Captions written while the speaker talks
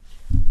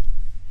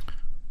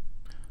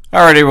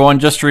All right, everyone,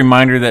 just a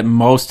reminder that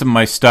most of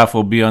my stuff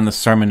will be on the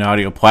Sermon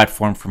Audio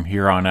platform from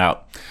here on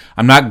out.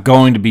 I'm not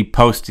going to be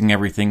posting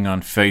everything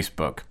on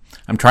Facebook.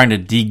 I'm trying to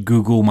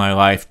de-Google my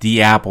life,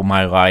 de-Apple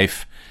my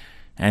life,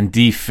 and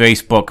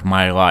de-Facebook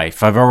my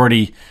life. I've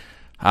already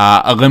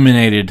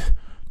eliminated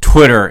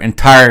Twitter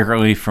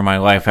entirely from my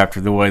life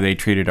after the way they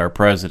treated our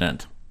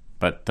president.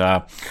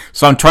 So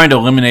I'm trying to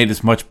eliminate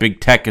as much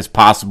big tech as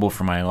possible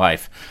from my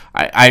life.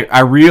 I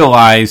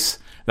realize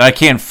that I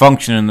can't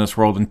function in this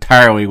world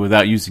entirely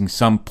without using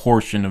some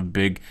portion of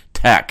big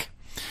tech.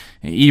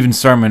 Even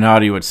Sermon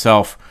Audio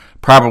itself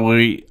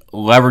probably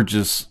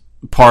leverages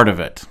part of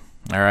it.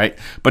 All right,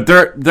 but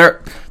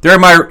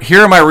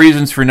here are my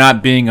reasons for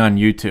not being on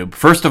YouTube.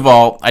 First of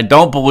all, I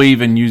don't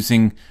believe in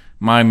using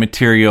my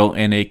material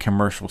in a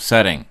commercial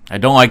setting. I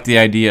don't like the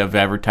idea of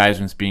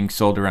advertisements being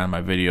sold around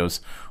my videos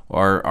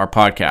or our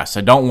podcasts.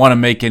 I don't want to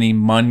make any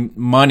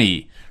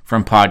money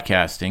from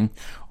podcasting,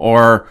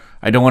 or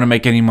I don't want to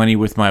make any money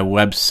with my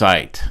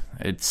website.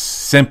 It's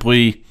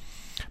simply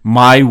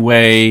my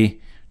way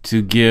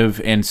to give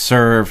and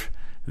serve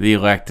the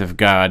elect of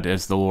God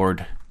as the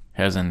Lord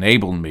has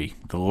enabled me.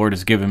 The Lord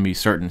has given me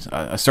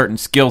a certain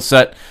skill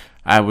set.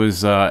 I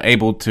was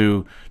able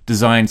to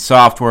design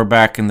software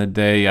back in the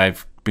day.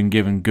 I've been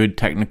given good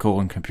technical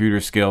and computer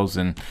skills,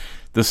 and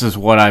this is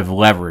what I've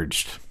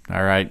leveraged.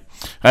 All right.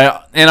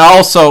 And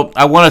also,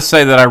 I want to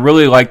say that I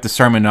really like the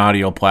Sermon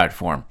Audio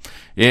platform.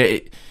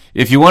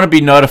 If you want to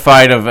be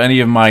notified of any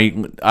of my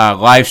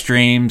live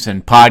streams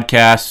and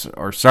podcasts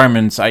or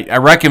sermons, I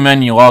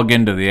recommend you log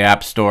into the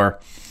App Store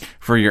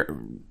for your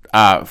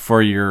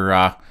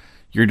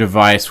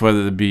device,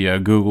 whether it be a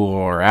Google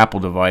or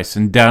Apple device,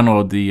 and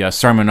download the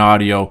Sermon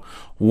Audio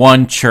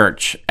One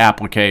Church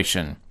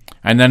application,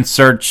 and then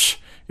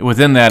search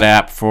within that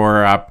app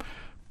for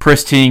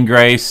Pristine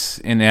Grace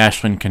in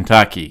Ashland,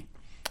 Kentucky.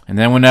 And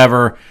then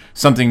whenever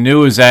something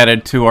new is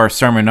added to our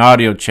Sermon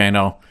Audio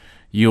channel,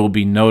 you'll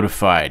be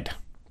notified.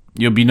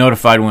 You'll be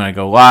notified when I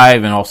go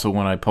live and also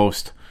when I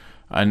post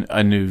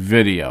a new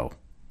video.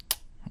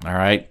 All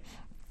right.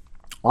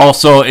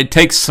 Also, it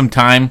takes some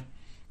time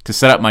to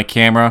set up my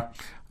camera.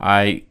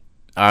 I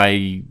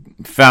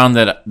found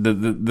that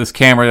this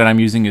camera that I'm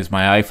using is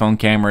my iPhone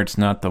camera. It's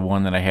not the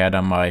one that I had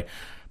on my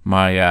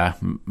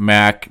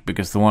Mac,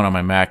 because the one on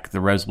my Mac, the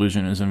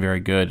resolution isn't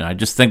very good. And I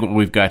just think what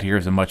we've got here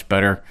is a much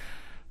better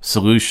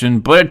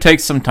solution, but it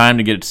takes some time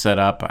to get it set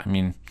up.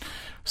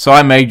 So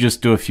I may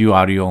just do a few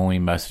audio-only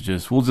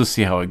messages. We'll just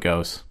see how it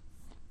goes.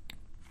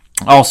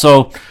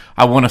 Also,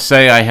 I want to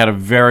say I had a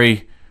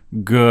very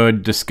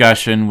good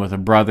discussion with a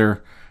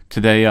brother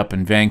today up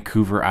in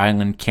Vancouver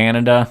Island,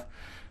 Canada.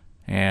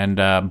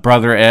 And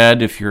Brother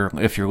Ed, if you're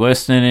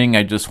listening,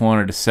 I just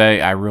wanted to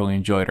say I really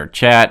enjoyed our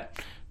chat.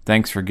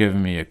 Thanks for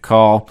giving me a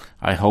call.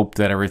 I hope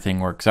that everything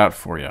works out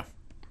for you.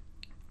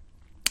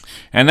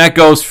 And that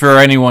goes for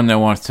anyone that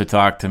wants to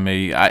talk to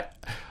me.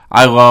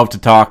 I love to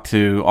talk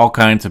to all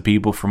kinds of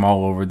people from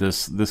all over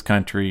this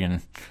country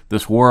and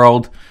this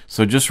world.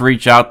 So just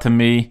reach out to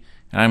me,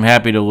 and I'm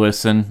happy to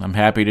listen. I'm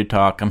happy to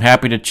talk. I'm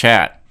happy to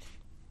chat.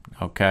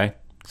 Okay?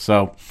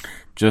 So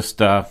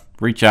just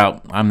reach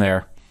out. I'm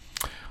there.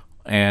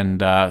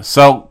 And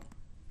so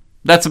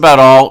that's about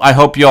all. I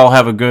hope you all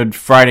have a good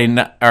Friday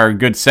or a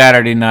good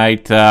Saturday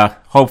night.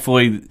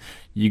 Hopefully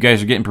you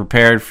guys are getting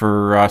prepared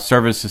for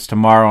services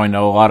tomorrow. I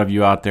know a lot of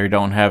you out there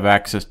don't have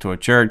access to a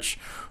church,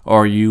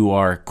 or you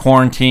are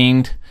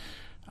quarantined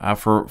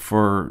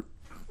for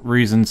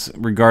reasons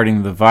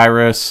regarding the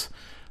virus.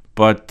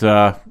 But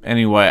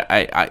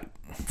anyway,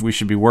 we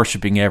should be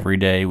worshiping every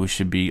day. We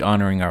should be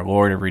honoring our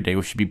Lord every day.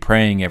 We should be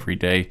praying every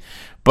day.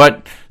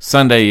 But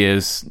Sunday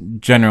is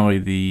generally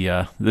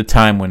the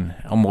time when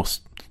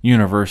almost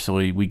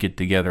universally we get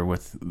together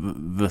with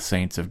the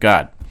saints of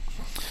God.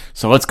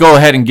 So let's go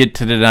ahead and get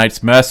to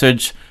tonight's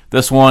message.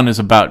 This one is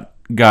about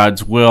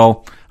God's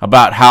will,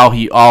 about how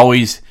He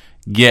always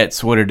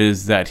gets what it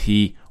is that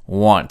He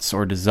wants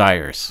or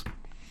desires.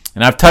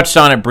 And I've touched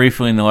on it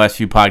briefly in the last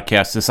few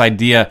podcasts, this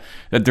idea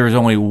that there is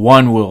only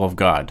one will of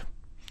God.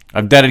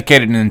 I've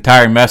dedicated an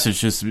entire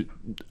message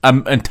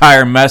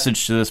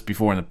to this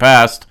before in the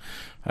past.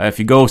 If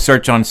you go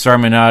search on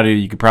Sermon Audio,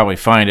 you could probably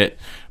find it.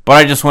 But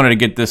I just wanted to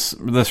get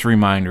this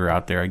reminder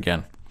out there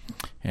again.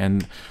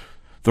 And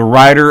the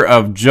writer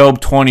of Job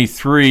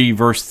 23,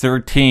 verse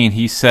 13,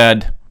 he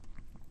said,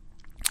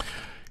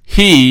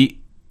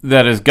 "He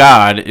that is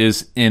God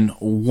is in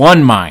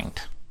one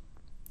mind,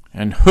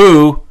 and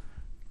who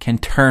can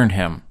turn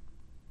him?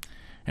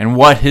 And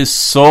what his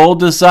soul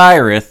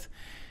desireth,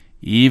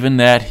 even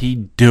that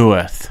he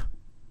doeth."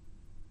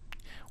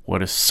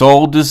 What his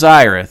soul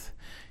desireth,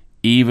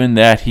 even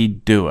that he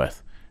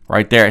doeth.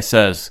 Right there it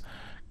says,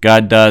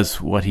 God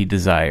does what He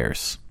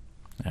desires.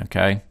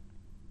 Okay?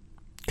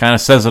 Kind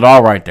of says it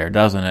all right there,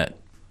 doesn't it?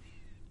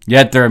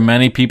 Yet there are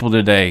many people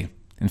today,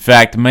 in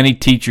fact, many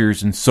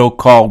teachers and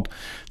so-called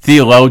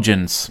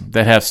theologians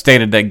that have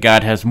stated that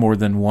God has more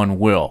than one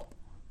will.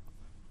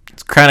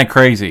 It's kind of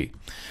crazy.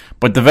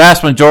 But the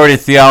vast majority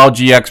of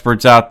theology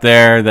experts out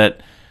there,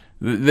 that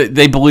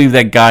they believe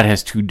that God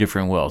has two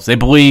different wills. They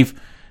believe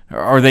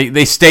or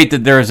they state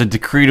that there is a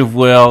decretive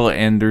will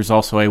and there's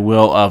also a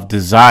will of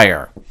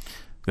desire,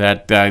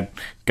 that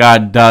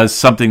God does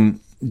something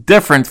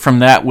different from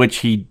that which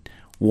he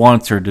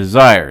wants or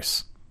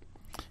desires.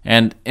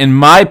 And in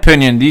my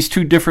opinion, these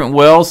two different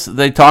wills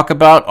they talk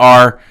about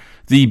are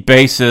the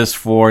basis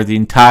for the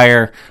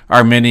entire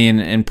Arminian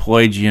and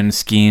Pelagian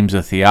schemes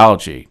of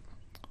theology.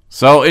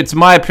 So it's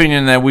my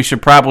opinion that we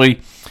should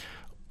probably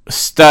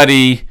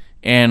study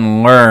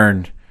and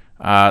learn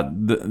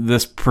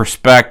this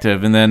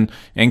perspective, and then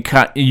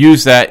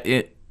use that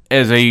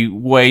as a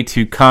way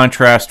to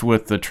contrast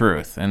with the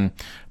truth. And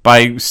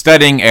by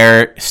studying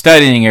error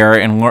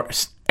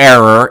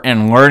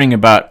and learning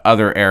about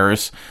other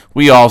errors,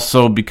 we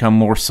also become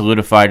more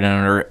solidified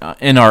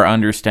in our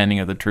understanding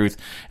of the truth,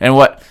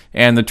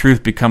 and the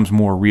truth becomes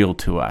more real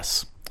to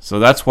us. So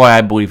that's why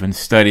I believe in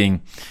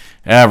studying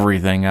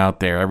everything out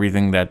there,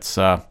 everything that's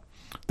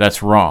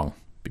wrong,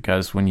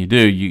 because when you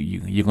do,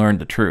 you learn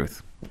the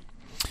truth.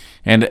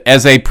 And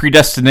as a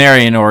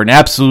predestinarian, or an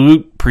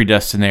absolute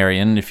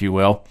predestinarian, if you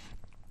will,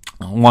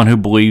 one who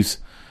believes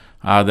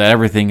that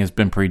everything has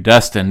been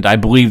predestined, I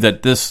believe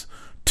that this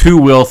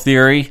two-will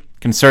theory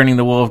concerning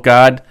the will of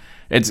God,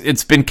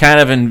 it's been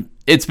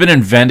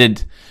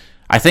invented,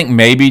 I think,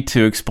 maybe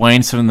to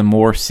explain some of the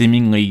more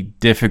seemingly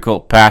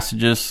difficult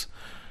passages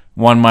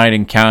one might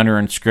encounter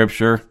in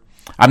Scripture.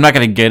 I'm not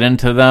going to get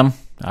into them.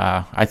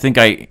 I think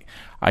I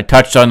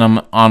touched on them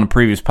on a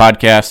previous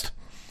podcast.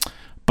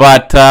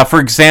 But,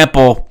 for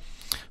example,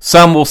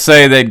 some will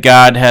say that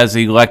God has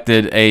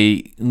elected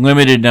a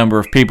limited number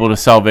of people to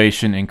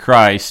salvation in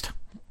Christ,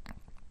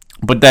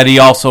 but that he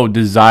also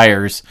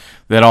desires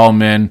that all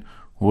men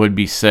would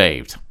be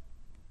saved.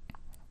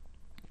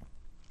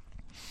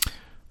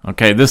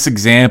 Okay, this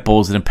example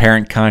is an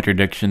apparent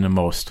contradiction to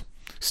most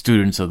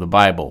students of the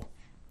Bible.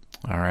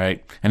 All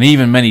right, and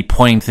even many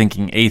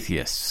plain-thinking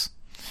atheists.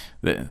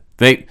 The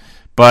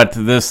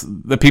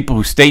people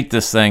who state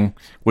this thing,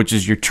 which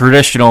is your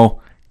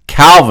traditional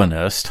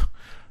Calvinist,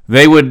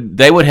 they would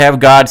have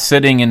God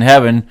sitting in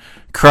heaven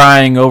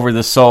crying over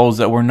the souls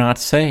that were not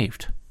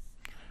saved.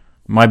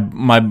 My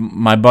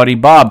buddy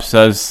Bob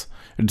says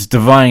it's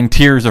divine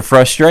tears of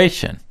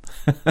frustration.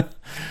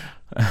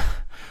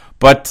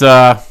 But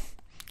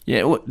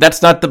yeah,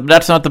 that's not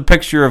the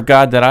picture of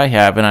God that I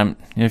have, and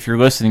if you're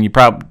listening, you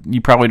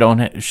probably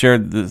don't share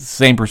the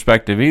same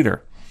perspective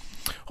either.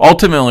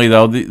 Ultimately,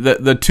 though,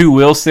 the two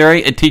wills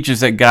theory, it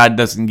teaches that God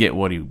doesn't get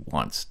what he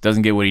wants,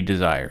 doesn't get what he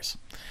desires.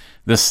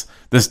 This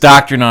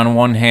doctrine, on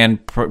one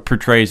hand,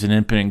 portrays an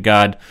impotent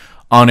God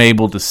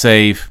unable to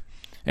save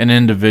an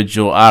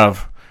individual out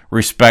of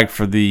respect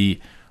for the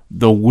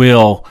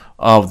will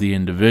of the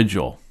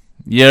individual.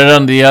 Yet,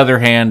 on the other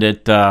hand,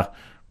 it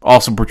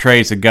also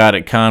portrays a God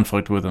at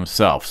conflict with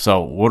himself.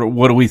 So,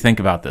 what do we think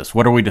about this?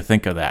 What are we to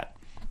think of that?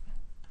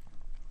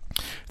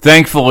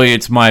 Thankfully,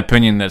 it's my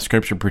opinion that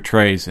Scripture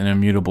portrays an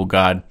immutable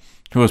God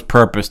who has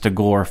purposed to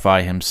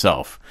glorify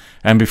himself.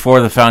 And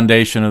before the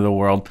foundation of the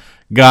world,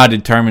 God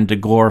determined to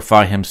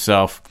glorify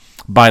himself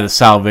by the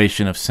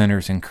salvation of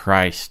sinners in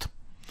Christ.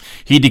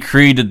 He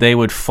decreed that they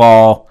would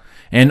fall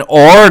in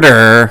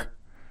order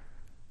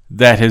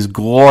that his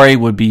glory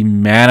would be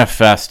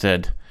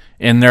manifested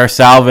in their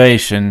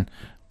salvation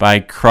by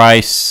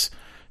Christ's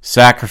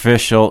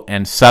sacrificial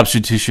and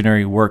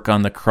substitutionary work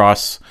on the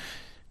cross,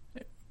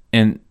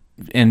 and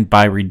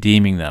by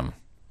redeeming them.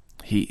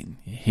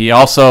 He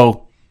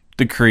also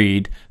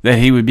decreed that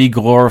he would be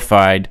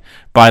glorified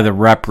by the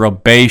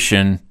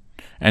reprobation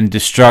and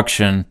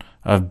destruction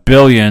of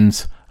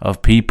billions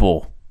of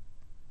people.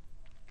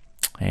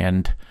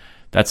 And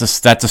that's a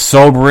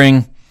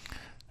sobering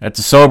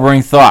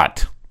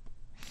thought.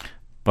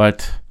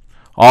 But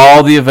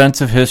all the events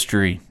of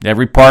history,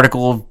 every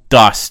particle of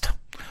dust,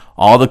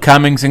 all the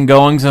comings and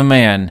goings of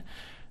man,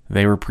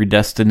 they were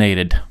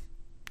predestinated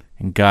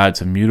in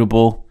God's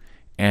immutable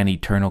and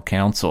eternal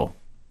counsel.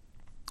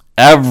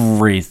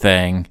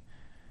 Everything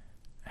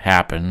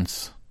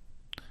happens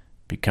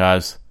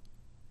because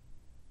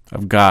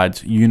of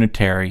God's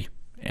unitary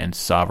and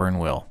sovereign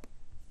will.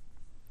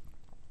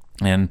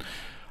 And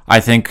I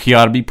think he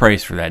ought to be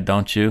praised for that,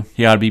 don't you?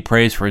 He ought to be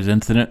praised for his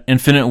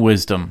infinite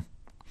wisdom.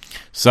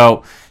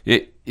 So,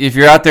 if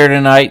you're out there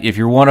tonight, if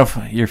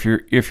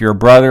you're a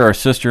brother or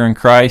sister in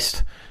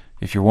Christ,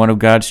 if you're one of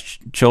God's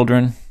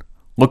children,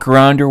 look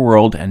around your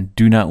world and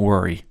do not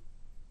worry.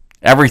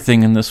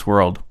 Everything in this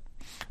world,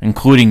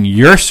 including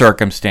your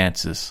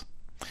circumstances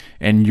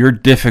and your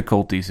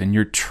difficulties and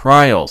your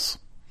trials,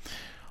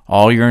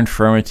 all your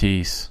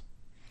infirmities,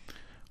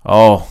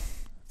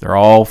 they're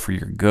all for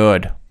your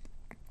good.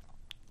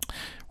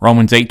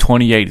 Romans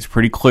 8:28 is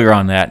pretty clear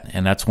on that,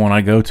 and that's one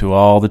I go to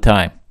all the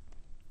time.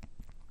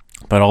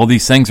 But all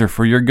these things are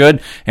for your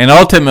good, and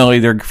ultimately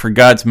they're for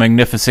God's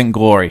magnificent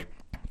glory.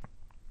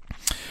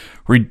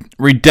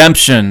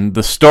 Redemption,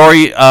 the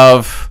story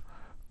of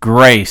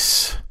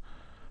grace,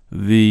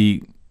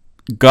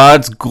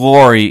 God's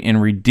glory in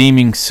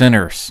redeeming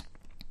sinners.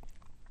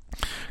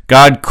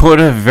 God could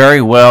have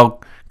very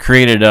well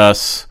created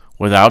us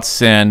without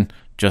sin,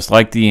 just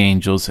like the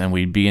angels, and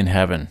we'd be in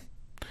heaven.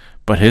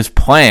 but his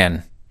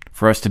plan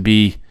for us to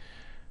be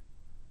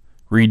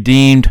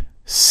redeemed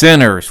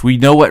sinners. We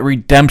know what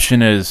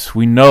redemption is.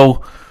 We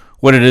know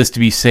what it is to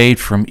be saved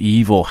from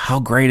evil. How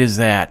great is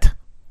that?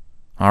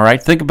 All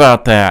right, think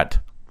about that.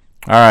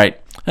 All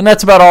right, and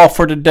that's about all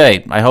for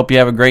today. I hope you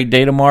have a great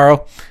day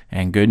tomorrow,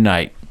 and good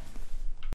night.